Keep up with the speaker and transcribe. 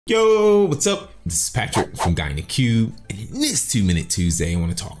Yo, what's up? This is Patrick from Guy in the Cube, and in this 2-Minute Tuesday, I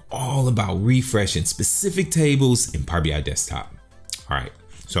want to talk all about refreshing specific tables in Power BI Desktop. All right,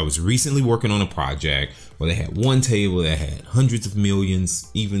 so I was recently working on a project where they had one table that had hundreds of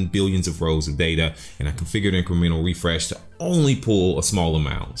millions, even billions of rows of data, and I configured incremental refresh to only pull a small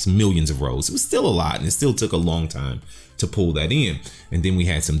amount, some millions of rows. It was still a lot, and it still took a long time to pull that in. And then we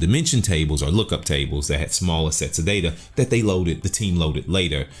had some dimension tables or lookup tables that had smaller sets of data that the team loaded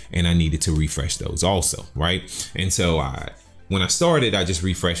later, and I needed to refresh those also, right? And so when I started, I just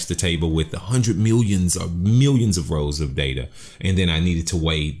refreshed the table with 100 millions or millions of rows of data, and then I needed to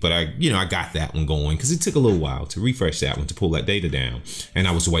wait, but I got that one going because it took a little while to refresh that one, to pull that data down, and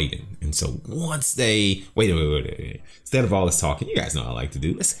I was waiting. And so once they wait, instead of all this talking, you guys know what I like to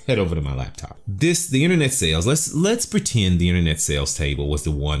do. Let's head over to my laptop. The internet sales. Let's pretend the internet sales table was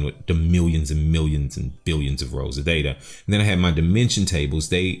the one with the millions and millions and billions of rows of data, and then I had my dimension tables.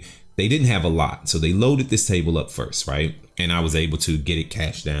 They didn't have a lot, so they loaded this table up first, right? And I was able to get it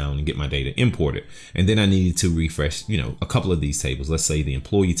cached down and get my data imported. And then I needed to refresh, a couple of these tables. Let's say the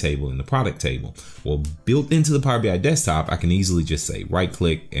employee table and the product table. Well, built into the Power BI Desktop, I can easily just say right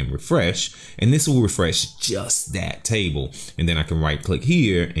click and refresh, and this will refresh just that table. And then I can right click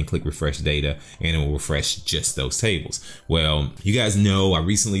here and click refresh data, and it will refresh just those tables. Well, you guys know I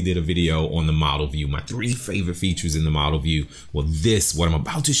recently did a video on the model view, my 3 favorite features in the model view. Well, what I'm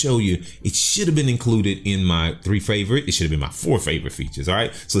about to show you, it should have been included in my 3 favorite. It should have been my 4 favorite features. All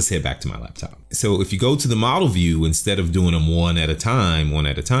right, so let's head back to my laptop. So if you go to the model view, instead of doing them one at a time,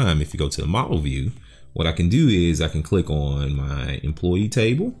 if you go to the model view, what I can do is I can click on my employee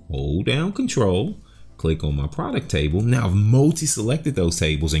table, hold down control, click on my product table. Now I've multi-selected those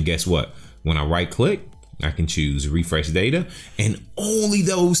tables, and guess what? When I right click, I can choose refresh data, and only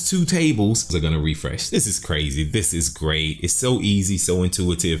those 2 tables are going to refresh. This is crazy. This is great. It's so easy, so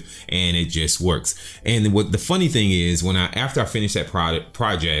intuitive, and it just works. And what the funny thing is, after I finished that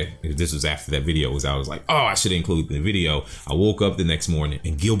project, this was after that video, I was like, oh, I should include the video. I woke up the next morning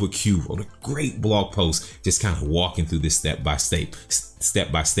and Gilbert Q wrote a great blog post, just kind of walking through this step by step.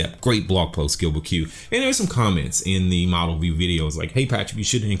 Great blog post, Gilbert Q. And there's some comments in the model view videos like, hey Patrick, you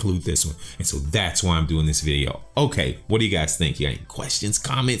should include this one. And so that's why I'm doing this video. Okay, what do you guys think? You got any questions,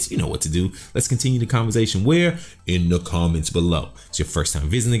 comments? You know what to do. Let's continue the conversation where? In the comments below. It's your first time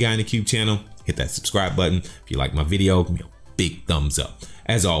visiting the Guy in the Cube channel, hit that subscribe button. If you like my video, give me a big thumbs up.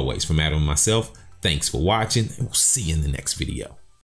 As always, from Adam and myself, thanks for watching, and we'll see you in the next video.